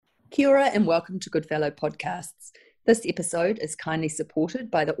Kia ora and welcome to Goodfellow Podcasts. This episode is kindly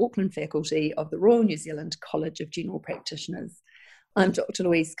supported by the Auckland faculty of the Royal New Zealand College of General Practitioners. I'm Dr.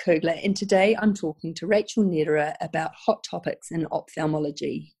 Louise Kugler, and today I'm talking to Rachael Niederer about hot topics in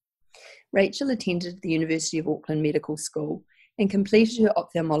ophthalmology. Rachael attended the University of Auckland Medical School and completed her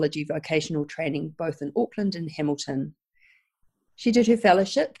ophthalmology vocational training both in Auckland and Hamilton. She did her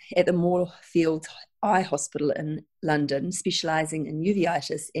fellowship at the Moorfields Eye Hospital in London, specialising in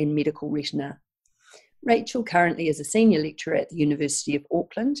uveitis and medical retina. Rachael currently is a senior lecturer at the University of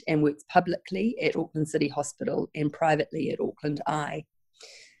Auckland and works publicly at Auckland City Hospital and privately at Auckland Eye.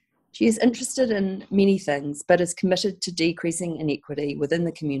 She is interested in many things, but is committed to decreasing inequity within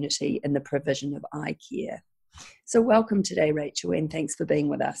the community in the provision of eye care. So welcome today, Rachael, and thanks for being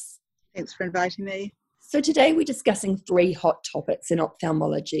with us. Thanks for inviting me. So today we're discussing three hot topics in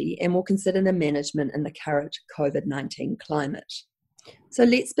ophthalmology, and we'll consider the management in the current COVID-19 climate. So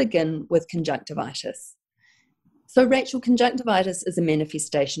let's begin with conjunctivitis. So Rachael, conjunctivitis is a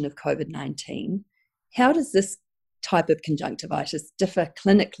manifestation of COVID-19. How does this type of conjunctivitis differ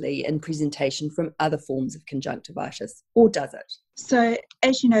clinically in presentation from other forms of conjunctivitis, or does it? So,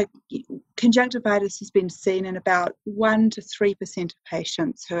 as you know, conjunctivitis has been seen in about 1 to 3% of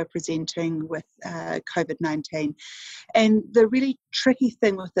patients who are presenting with COVID-19. And the really tricky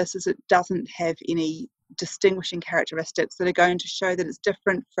thing with this is it doesn't have any distinguishing characteristics that are going to show that it's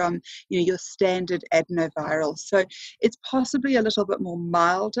different from your standard adenoviral. So it's possibly a little bit more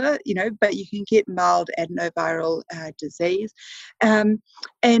milder, but you can get mild adenoviral disease.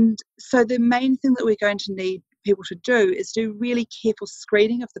 And so the main thing that we're going to need people to do is do really careful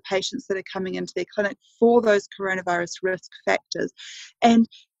screening of the patients that are coming into their clinic for those coronavirus risk factors. And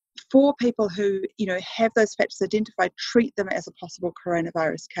for people who, have those factors identified, treat them as a possible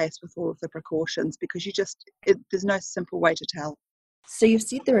coronavirus case with all of the precautions, because there's no simple way to tell. So you've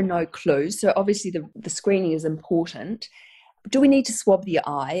said there are no clues. So obviously the screening is important. Do we need to swab the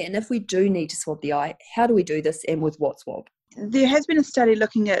eye? And if we do need to swab the eye, how do we do this and with what swab? There has been a study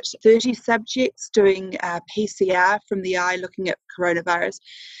looking at 30 subjects doing PCR from the eye looking at coronavirus,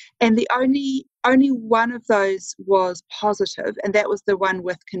 and the only one of those was positive, and that was the one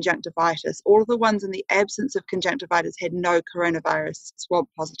with conjunctivitis. All of the ones in the absence of conjunctivitis had no coronavirus swab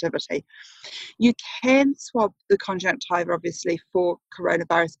positivity. You can swab the conjunctiva, obviously, for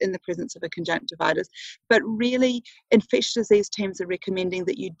coronavirus in the presence of a conjunctivitis, but really infectious disease teams are recommending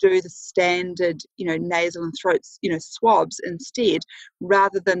that you do the standard, nasal and throat, swabs instead,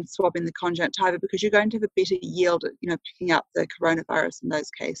 rather than swabbing the conjunctiva, because you're going to have a better yield at, picking up the coronavirus in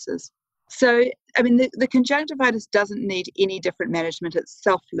those cases. So, the conjunctivitis doesn't need any different management. It's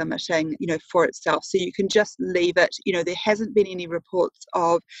self-limiting, for itself. So you can just leave it. There hasn't been any reports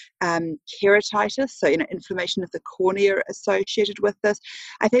of keratitis, so, inflammation of the cornea associated with this.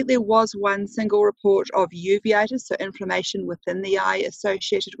 I think there was one single report of uveitis, so inflammation within the eye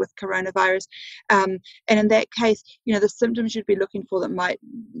associated with coronavirus. And in that case, the symptoms you'd be looking for that might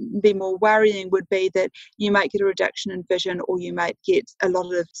be more worrying would be that you might get a reduction in vision, or you might get a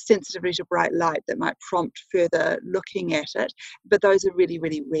lot of sensitivity to bright light that might prompt further looking at it. But those are really,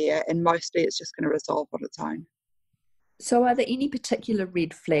 really rare, and mostly it's just going to resolve on its own. So are there any particular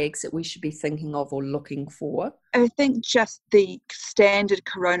red flags that we should be thinking of or looking for? I think just the standard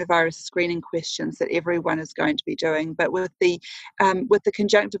coronavirus screening questions that everyone is going to be doing. But with the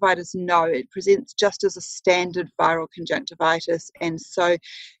conjunctivitis, no, it presents just as a standard viral conjunctivitis. And so,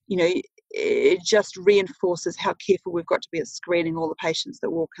 it just reinforces how careful we've got to be at screening all the patients that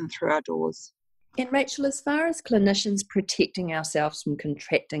walk in through our doors. And Rachael, as far as clinicians protecting ourselves from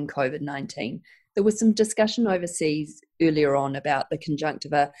contracting COVID-19, there was some discussion overseas earlier on about the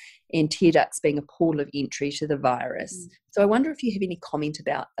conjunctiva and tear ducts being a portal of entry to the virus. So I wonder if you have any comment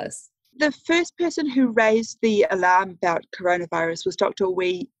about this. The first person who raised the alarm about coronavirus was Dr.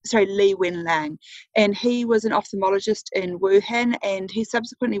 Li Wenliang, and he was an ophthalmologist in Wuhan, and he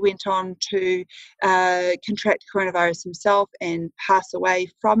subsequently went on to contract coronavirus himself and pass away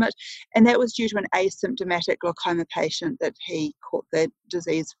from it, and that was due to an asymptomatic glaucoma patient that he caught the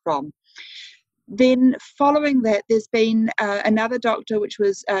disease from. Then following that, there's been another doctor, which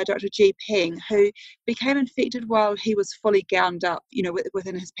was Dr. Ji Peng, who became infected while he was fully gowned up,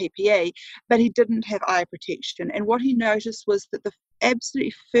 within his PPE, but he didn't have eye protection. And what he noticed was that the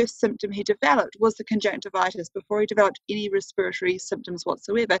absolutely first symptom he developed was the conjunctivitis before he developed any respiratory symptoms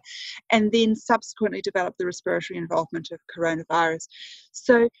whatsoever, and then subsequently developed the respiratory involvement of coronavirus.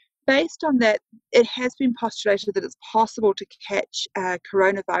 So based on that, it has been postulated that it's possible to catch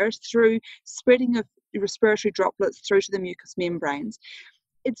coronavirus through spreading of respiratory droplets through to the mucous membranes.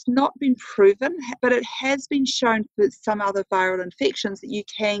 it's not been proven, but it has been shown for some other viral infections that you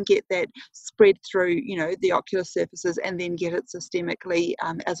can get that spread through, the ocular surfaces and then get it systemically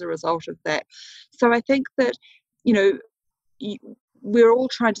as a result of that. So I think that, we're all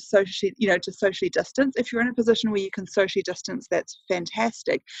trying to socially distance. If you're in a position where you can socially distance, that's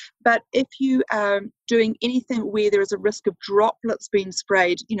fantastic. But if you are doing anything where there is a risk of droplets being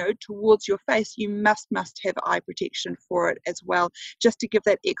sprayed, towards your face, you must have eye protection for it as well, just to give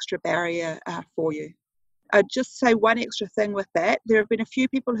that extra barrier for you. I'd just say one extra thing with that. There have been a few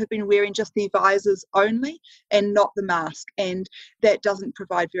people who've been wearing just the visors only and not the mask, and that doesn't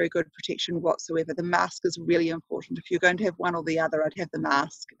provide very good protection whatsoever. The mask is really important. If you're going to have one or the other, I'd have the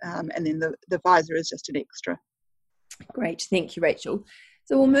mask, and then the visor is just an extra. Great, thank you, Rachel.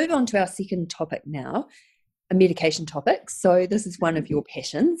 So we'll move on to our second topic now, a medication topic. So this is one of your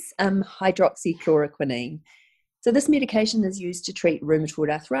passions, hydroxychloroquine. So this medication is used to treat rheumatoid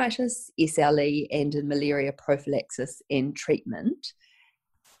arthritis, SLE, and in malaria prophylaxis and treatment.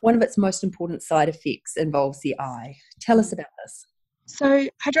 One of its most important side effects involves the eye. Tell us about this. So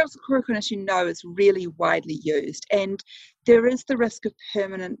hydroxychloroquine, as you know, is really widely used, and there is the risk of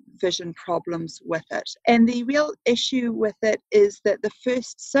permanent vision problems with it. And the real issue with it is that the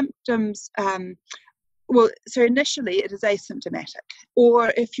first symptoms initially it is asymptomatic,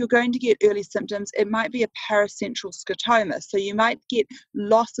 or if you're going to get early symptoms, it might be a paracentral scotoma. So you might get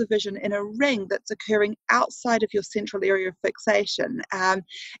loss of vision in a ring that's occurring outside of your central area of fixation.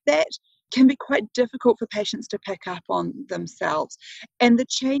 That can be quite difficult for patients to pick up on themselves. And the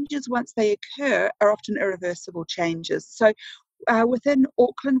changes, once they occur, are often irreversible changes. So within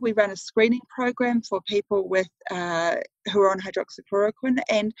Auckland, we run a screening program for people with who are on hydroxychloroquine,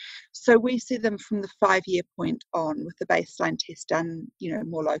 and so we see them from the 5-year point on with the baseline test done,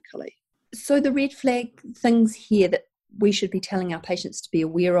 more locally. So the red flag things here that we should be telling our patients to be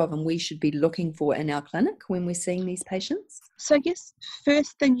aware of and we should be looking for in our clinic when we're seeing these patients? So I guess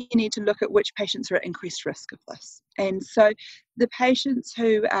first thing you need to look at which patients are at increased risk of this. And so the patients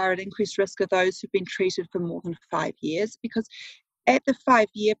who are at increased risk are those who've been treated for more than 5 years, because at the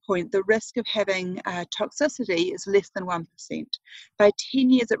 5-year point, the risk of having toxicity is less than 1%. By 10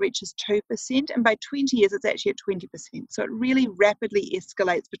 years, it reaches 2%, and by 20 years, it's actually at 20%. So it really rapidly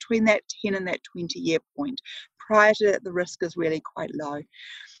escalates between that 10 and that 20-year point. Prior to that, the risk is really quite low.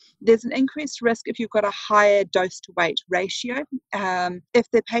 There's an increased risk if you've got a higher dose to weight ratio. If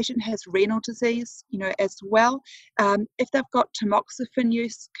the patient has renal disease, as well. If they've got tamoxifen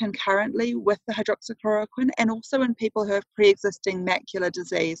use concurrently with the hydroxychloroquine, and also in people who have pre-existing macular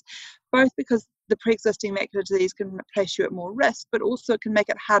disease, both because the pre-existing macular disease can place you at more risk, but also can make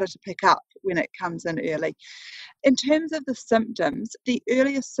it harder to pick up when it comes in early. In terms of the symptoms, the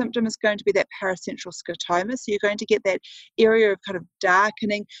earliest symptom is going to be that paracentral scotoma. So you're going to get that area of kind of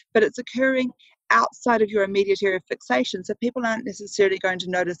darkening, but it's occurring outside of your immediate area of fixation. So people aren't necessarily going to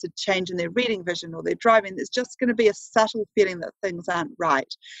notice a change in their reading vision or their driving. There's just going to be a subtle feeling that things aren't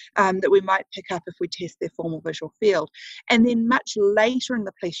right, that we might pick up if we test their formal visual field. And then much later in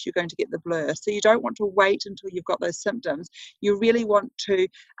the piece, you're going to get the blur. So you don't want to wait until you've got those symptoms. You really want to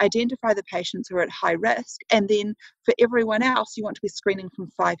identify the patients who are at high risk. And then for everyone else, you want to be screening from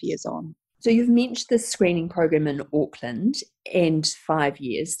 5 years on. So you've mentioned the screening program in Auckland and 5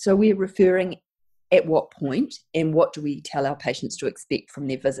 years. So we're referring at what point, and what do we tell our patients to expect from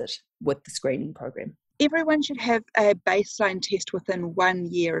their visit with the screening program? Everyone should have a baseline test within 1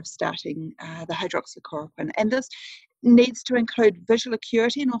 year of starting the hydroxychloroquine. And this needs to include visual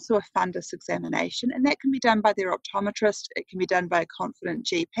acuity and also a fundus examination. And that can be done by their optometrist. It can be done by a confident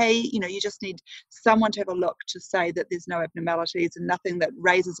GP. You just need someone to have a look to say that there's no abnormalities and nothing that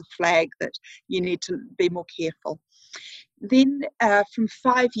raises a flag that you need to be more careful. Then from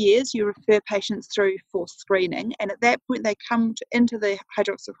 5 years, you refer patients through for screening. And at that point, they come into the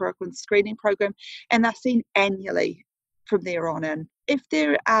hydroxychloroquine screening program and they're seen annually from there on in. If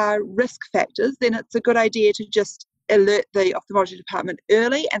there are risk factors, then it's a good idea to just alert the ophthalmology department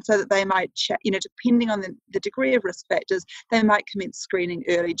early, and so that they might, depending on the degree of risk factors, they might commence screening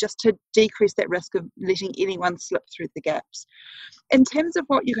early just to decrease that risk of letting anyone slip through the gaps. In terms of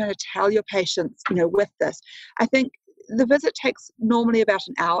what you're going to tell your patients, with this, I think the visit takes normally about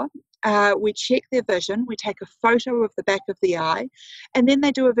an hour. We check their vision, we take a photo of the back of the eye, and then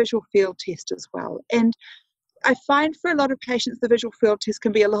they do a visual field test as well. And I find for a lot of patients, the visual field test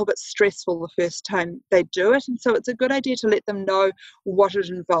can be a little bit stressful the first time they do it. And so it's a good idea to let them know what it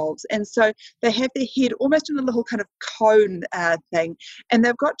involves. And so they have their head almost in a little kind of cone thing, and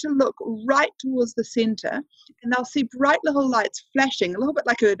they've got to look right towards the center, and they'll see bright little lights flashing, a little bit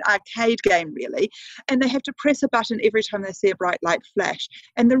like an arcade game, really. And they have to press a button every time they see a bright light flash.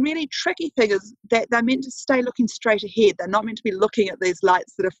 And the really tricky thing is that they're meant to stay looking straight ahead. They're not meant to be looking at these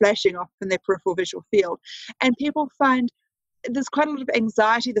lights that are flashing off in their peripheral visual field. And people find there's quite a lot of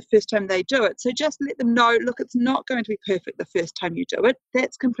anxiety the first time they do it. So just let them know, look, it's not going to be perfect the first time you do it.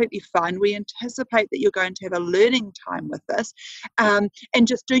 That's completely fine. We anticipate that you're going to have a learning time with this, and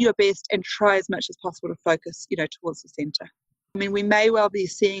just do your best and try as much as possible to focus, towards the centre. I mean, we may well be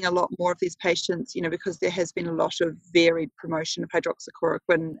seeing a lot more of these patients, because there has been a lot of varied promotion of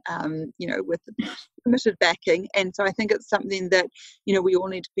hydroxychloroquine, with permitted backing. And so I think it's something that, we all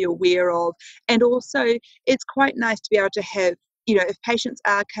need to be aware of. And also, it's quite nice to be able to have, if patients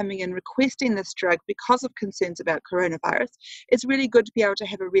are coming in requesting this drug because of concerns about coronavirus, it's really good to be able to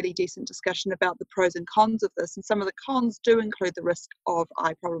have a really decent discussion about the pros and cons of this. And some of the cons do include the risk of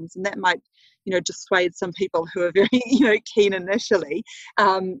eye problems, and that might, dissuade some people who are very, keen initially,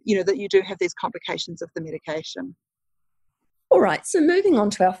 that you do have these complications of the medication. All right, so moving on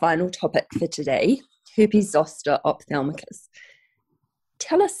to our final topic for today, herpes zoster ophthalmicus.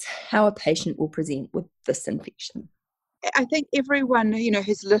 Tell us how a patient will present with this infection. I think everyone,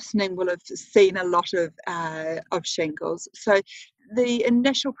 who's listening will have seen a lot of shingles. So the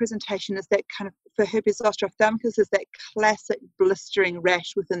initial presentation is that kind of, for herpes zoster ophthalmicus, is that classic blistering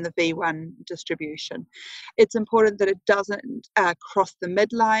rash within the V1 distribution. It's important that it doesn't cross the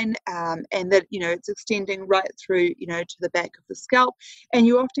midline, and that, it's extending right through, to the back of the scalp. And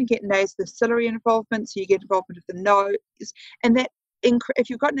you often get nasociliary involvement, so you get involvement of the nose, and that if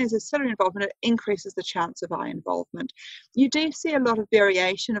you've got nasociliary involvement, it increases the chance of eye involvement. You do see a lot of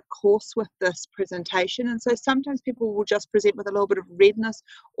variation, of course, with this presentation, and so sometimes people will just present with a little bit of redness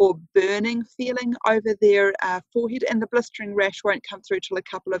or burning feeling over their forehead, and the blistering rash won't come through till a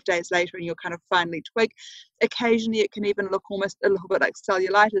couple of days later, and you'll kind of finally twig. Occasionally it can even look almost a little bit like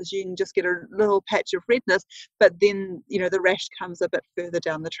cellulitis. You can just get a little patch of redness, but then, the rash comes a bit further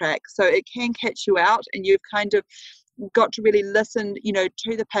down the track. So it can catch you out, and you've kind of got to really listen,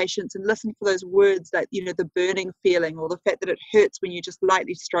 to the patients, and listen for those words that, the burning feeling, or the fact that it hurts when you just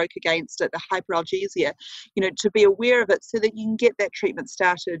lightly stroke against it, the hyperalgesia, to be aware of it so that you can get that treatment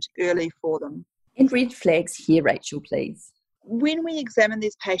started early for them. And red flags here, Rachel, please. When we examine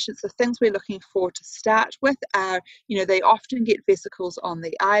these patients, the things we're looking for to start with are, they often get vesicles on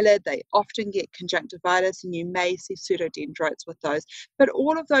the eyelid, they often get conjunctivitis, and you may see pseudodendrites with those. But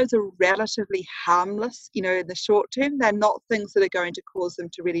all of those are relatively harmless, in the short term. They're not things that are going to cause them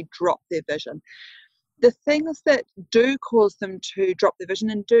to really drop their vision. The things that do cause them to drop their vision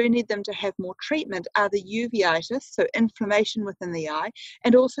and do need them to have more treatment are the uveitis, so inflammation within the eye,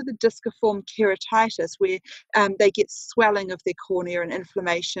 and also the disciform keratitis, where they get swelling of their cornea and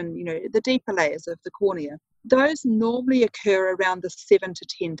inflammation, the deeper layers of the cornea. Those normally occur around the 7 to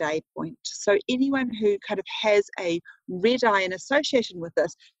 10 day point. So anyone who kind of has a red eye in association with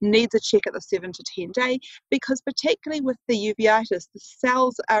this needs a check at the 7 to 10 day, because particularly with the uveitis, the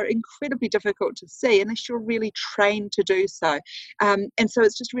cells are incredibly difficult to see unless you're really trained to do so. And so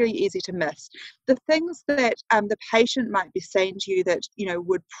it's just really easy to miss. The things that the patient might be saying to you that,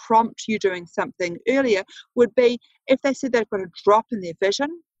 would prompt you doing something earlier would be if they said they've got a drop in their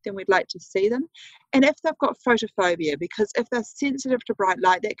vision, then we'd like to see them. And if they've got photophobia, because if they're sensitive to bright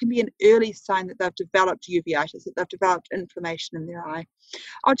light, that can be an early sign that they've developed uveitis, that they've developed inflammation in their eye.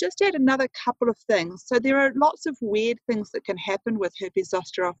 I'll just add another couple of things. So there are lots of weird things that can happen with herpes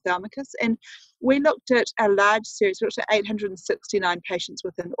zoster ophthalmicus, and we looked at a large series, we looked at 869 patients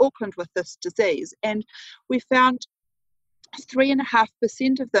within Auckland with this disease, and we found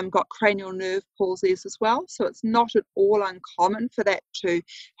 3.5% of them got cranial nerve palsies as well. So it's not at all uncommon for that to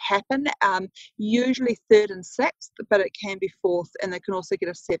happen. Usually third and sixth, but it can be fourth, and they can also get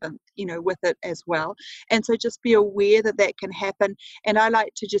a seventh, with it as well. And so just be aware that that can happen. And I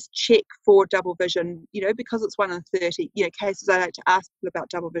like to just check for double vision, because it's 1 in 30, cases. I like to ask people about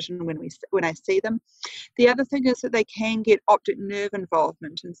double vision when I see them. The other thing is that they can get optic nerve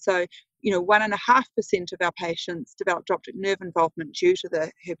involvement. And so 1.5% of our patients developed optic nerve involvement due to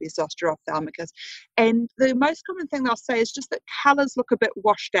the herpes zoster ophthalmicus. And the most common thing they'll say is just that colours look a bit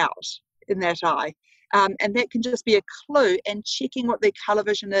washed out in that eye. And that can just be a clue, and checking what their colour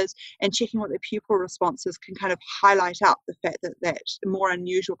vision is and checking what their pupil response is can kind of highlight up the fact that that more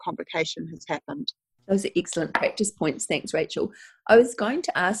unusual complication has happened. Those are excellent practice points. Thanks, Rachel. I was going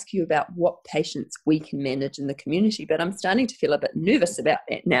to ask you about what patients we can manage in the community, but I'm starting to feel a bit nervous about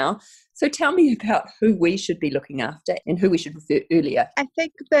that now. So tell me about who we should be looking after and who we should refer earlier. I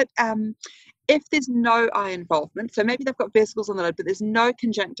think that if there's no eye involvement, so maybe they've got vesicles on the lid, but there's no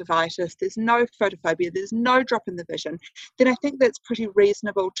conjunctivitis, there's no photophobia, there's no drop in the vision, then I think that's pretty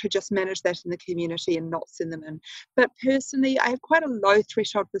reasonable to just manage that in the community and not send them in. But personally, I have quite a low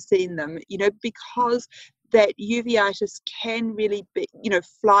threshold for seeing them, because that uveitis can really be,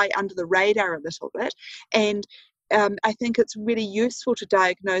 fly under the radar a little bit. And I think it's really useful to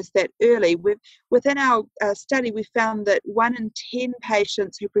diagnose that early. Within our study, we found that 1 in 10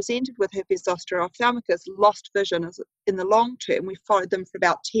 patients who presented with herpes zoster ophthalmicus lost vision in the long term. We followed them for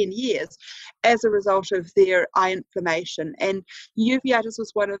about 10 years as a result of their eye inflammation. And uveitis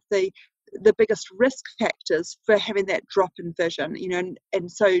was one of the biggest risk factors for having that drop in vision,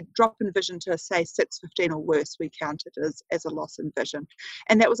 and so drop in vision to say 6/15 or worse, we counted as a loss in vision.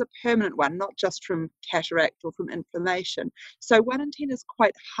 And that was a permanent one, not just from cataract or from inflammation. So 1 in 10 is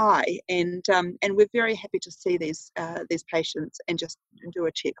quite high, and we're very happy to see these patients and just do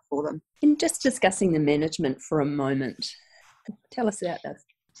a check for them. And just discussing the management for a moment, tell us about this.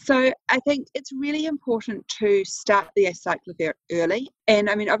 So I think it's really important to start the acyclovir early. And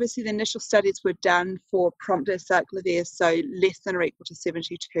I mean, obviously the initial studies were done for prompt acyclovir, so less than or equal to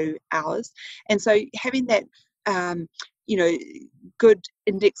 72 hours. And so having that, good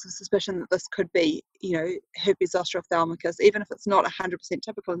index of suspicion that this could be, herpes zoster ophthalmicus, even if it's not 100%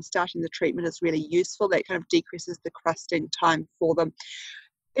 typical, and starting the treatment is really useful. That kind of decreases the crusting time for them.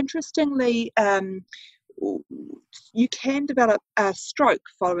 Interestingly, you can develop a stroke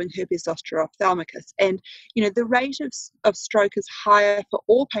following herpes zoster ophthalmicus, and the rate of stroke is higher for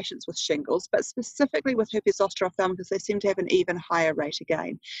all patients with shingles, but specifically with herpes zoster ophthalmicus they seem to have an even higher rate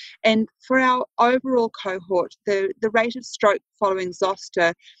again. And for our overall cohort, the rate of stroke following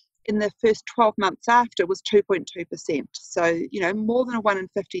zoster in the first 12 months after was 2.2%, so more than a 1 in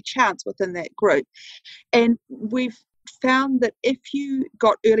 50 chance within that group. And we've found that if you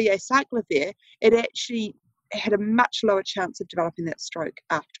got early acyclovir, it actually had a much lower chance of developing that stroke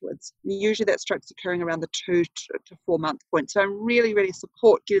afterwards. Usually that stroke's occurring around the 2 to 4 month point. So I really, really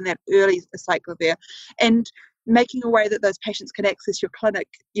support getting that early acyclovir and making a way that those patients can access your clinic,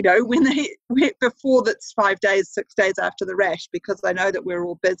 before that's 5 days, 6 days after the rash, because I know that we're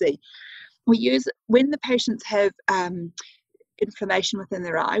all busy. We use, when the patients have inflammation within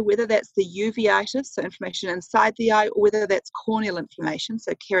their eye, whether that's the uveitis, so inflammation inside the eye, or whether that's corneal inflammation,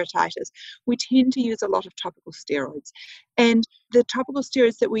 so keratitis, we tend to use a lot of topical steroids. And the topical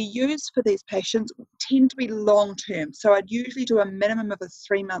steroids that we use for these patients tend to be long term. So I'd usually do a minimum of a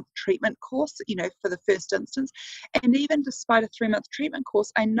 3-month treatment course, for the first instance. And even despite a 3-month treatment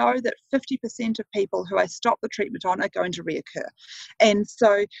course, I know that 50% of people who I stop the treatment on are going to reoccur. And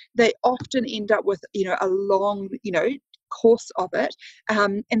so they often end up with, a long, course of it,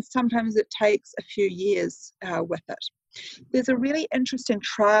 and sometimes it takes a few years with it. There's a really interesting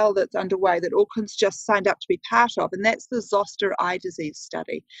trial that's underway that Auckland's just signed up to be part of, and that's the zoster eye disease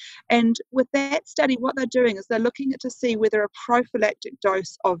study. And with that study, what they're doing is they're looking to see whether a prophylactic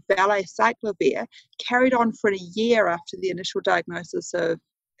dose of valacyclovir carried on for a year after the initial diagnosis of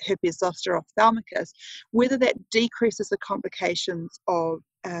herpes zoster ophthalmicus, whether that decreases the complications of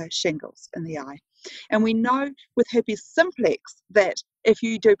shingles in the eye. And we know with herpes simplex that if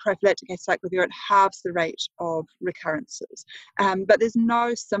you do prophylactic acyclovir, it halves the rate of recurrences. But there's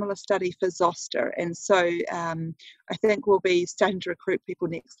no similar study for zoster. And so I think we'll be starting to recruit people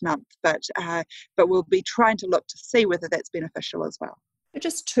next month, but we'll be trying to look to see whether that's beneficial as well.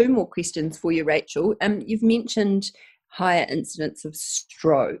 Just 2 more questions for you, Rachel. You've mentioned higher incidence of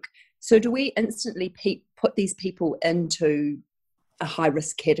stroke. So do we instantly put these people into a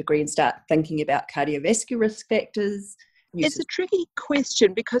high-risk category and start thinking about cardiovascular risk factors? It's a tricky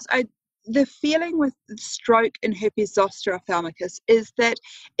question because the feeling with stroke in herpes zoster ophthalmicus is that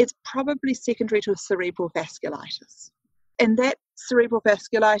it's probably secondary to cerebral vasculitis. And that cerebral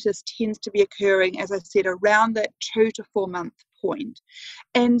vasculitis tends to be occurring, as I said, around that 2 to 4 month point.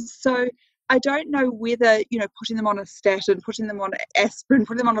 And so I don't know whether, putting them on a statin, putting them on aspirin,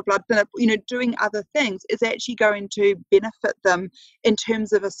 putting them on a blood thinner, doing other things is actually going to benefit them in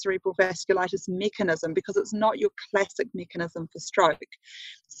terms of a cerebral vasculitis mechanism, because it's not your classic mechanism for stroke.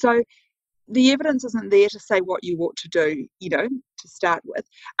 So the evidence isn't there to say what you ought to do, to start with.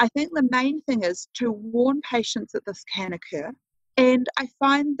 I think the main thing is to warn patients that this can occur. And I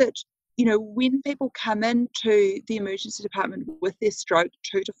find that, when people come into the emergency department with their stroke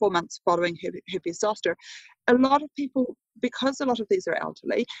 2 to 4 months following herpes zoster, a lot of people, because a lot of these are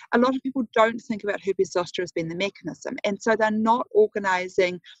elderly, a lot of people don't think about herpes zoster as being the mechanism. And so they're not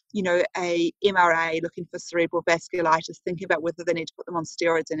organising, a MRA looking for cerebral vasculitis, thinking about whether they need to put them on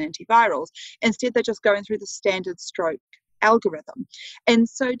steroids and antivirals. Instead, they're just going through the standard stroke algorithm. And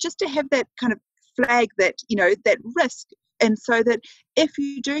so just to have that kind of flag that, that risk. And so that if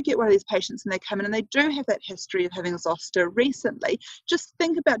you do get one of these patients and they come in and they do have that history of having zoster recently, just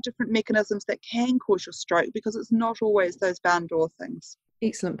think about different mechanisms that can cause your stroke, because it's not always those barn door things.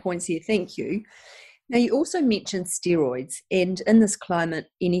 Excellent points here. Thank you. Now, you also mentioned steroids, and in this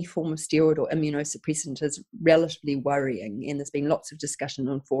climate, any form of steroid or immunosuppressant is relatively worrying, and there's been lots of discussion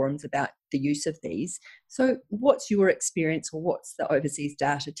on forums about the use of these. So what's your experience, or what's the overseas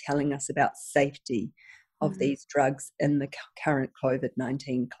data telling us about safety of these drugs in the current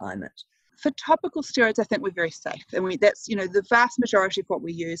COVID-19 climate? For topical steroids, I think we're very safe. And that's, the vast majority of what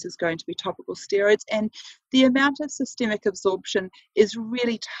we use is going to be topical steroids. And the amount of systemic absorption is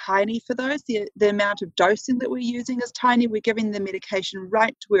really tiny for those. The amount of dosing that we're using is tiny. We're giving the medication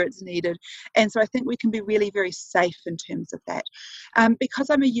right to where it's needed. And so I think we can be really very safe in terms of that. Because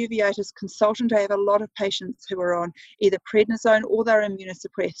I'm a uveitis consultant, I have a lot of patients who are on either prednisone or they're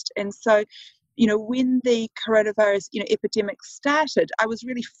immunosuppressed. And so when the coronavirus, epidemic started, I was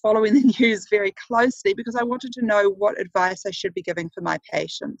really following the news very closely because I wanted to know what advice I should be giving for my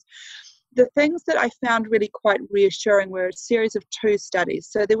patients. The things that I found really quite reassuring were a series of 2 studies.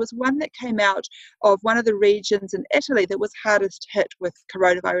 So there was one that came out of one of the regions in Italy that was hardest hit with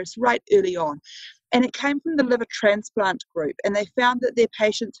coronavirus right early on. And it came from the liver transplant group. And they found that their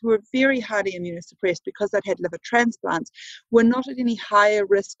patients who were very highly immunosuppressed because they'd had liver transplants were not at any higher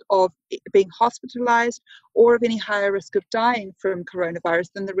risk of being hospitalized or of any higher risk of dying from coronavirus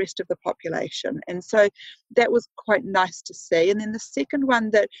than the rest of the population. And so that was quite nice to see. And then the second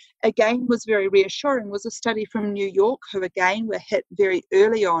one that again was very reassuring was a study from New York, who again were hit very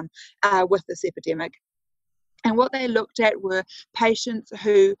early on with this epidemic. And what they looked at were patients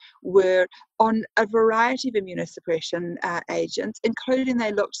who were on a variety of immunosuppression agents, including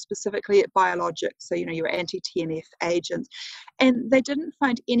they looked specifically at biologics, so, your anti-TNF agents. And they didn't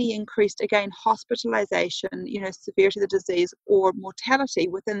find any increased, again, hospitalization, severity of the disease or mortality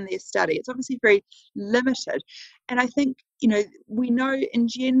within their study. It's obviously very limited. And I think, we know in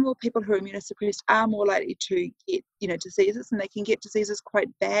general people who are immunosuppressed are more likely to get, diseases, and they can get diseases quite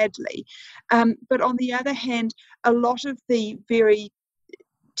badly. But on the other hand, a lot of the very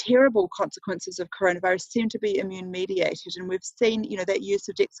terrible consequences of coronavirus seem to be immune mediated, and we've seen that use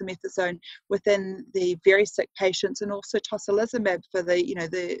of dexamethasone within the very sick patients, and also tocilizumab for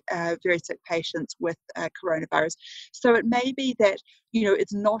the very sick patients with coronavirus. So it may be that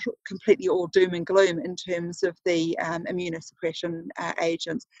it's not completely all doom and gloom in terms of the immunosuppression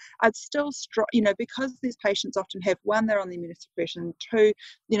agents. I'd still because these patients often have, one, they're on the immunosuppression, 2,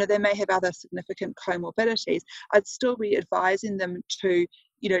 they may have other significant comorbidities. I'd still be advising them to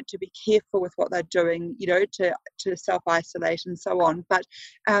be careful with what they're doing, to self-isolate and so on. But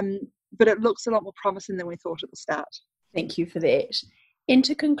it looks a lot more promising than we thought at the start. Thank you for that. And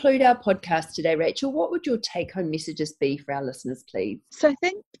to conclude our podcast today, Rachel, what would your take-home messages be for our listeners, please? So I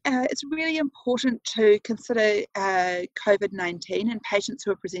think it's really important to consider COVID-19 and patients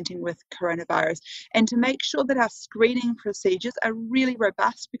who are presenting with coronavirus, and to make sure that our screening procedures are really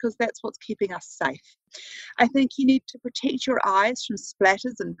robust, because that's what's keeping us safe. I think you need to protect your eyes from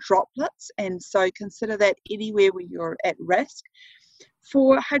splatters and droplets, and so consider that anywhere where you're at risk.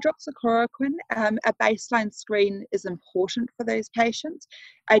 For hydroxychloroquine, a baseline screen is important for those patients.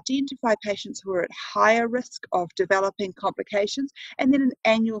 Identify patients who are at higher risk of developing complications, and then an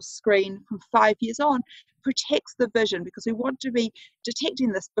annual screen from 5 years on protects the vision, because we want to be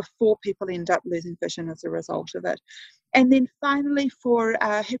detecting this before people end up losing vision as a result of it. And then finally, for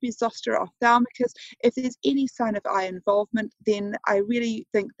herpes zoster ophthalmicus, if there's any sign of eye involvement, then I really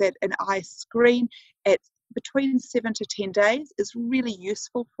think that an eye screen at between 7 to 10 days is really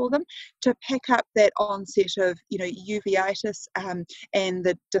useful for them to pick up that onset of uveitis and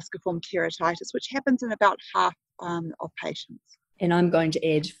the disciform keratitis, which happens in about half of patients. And I'm going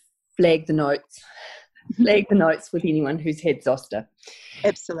to add, flag the notes with anyone who's had zoster.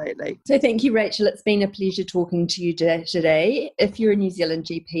 Absolutely. So thank you, Rachel. It's been a pleasure talking to you today. If you're a New Zealand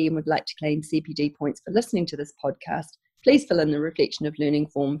GP and would like to claim CPD points for listening to this podcast, please fill in the Reflection of Learning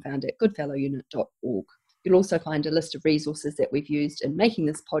form found at goodfellowunit.org. You'll also find a list of resources that we've used in making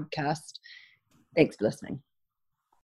this podcast. Thanks for listening.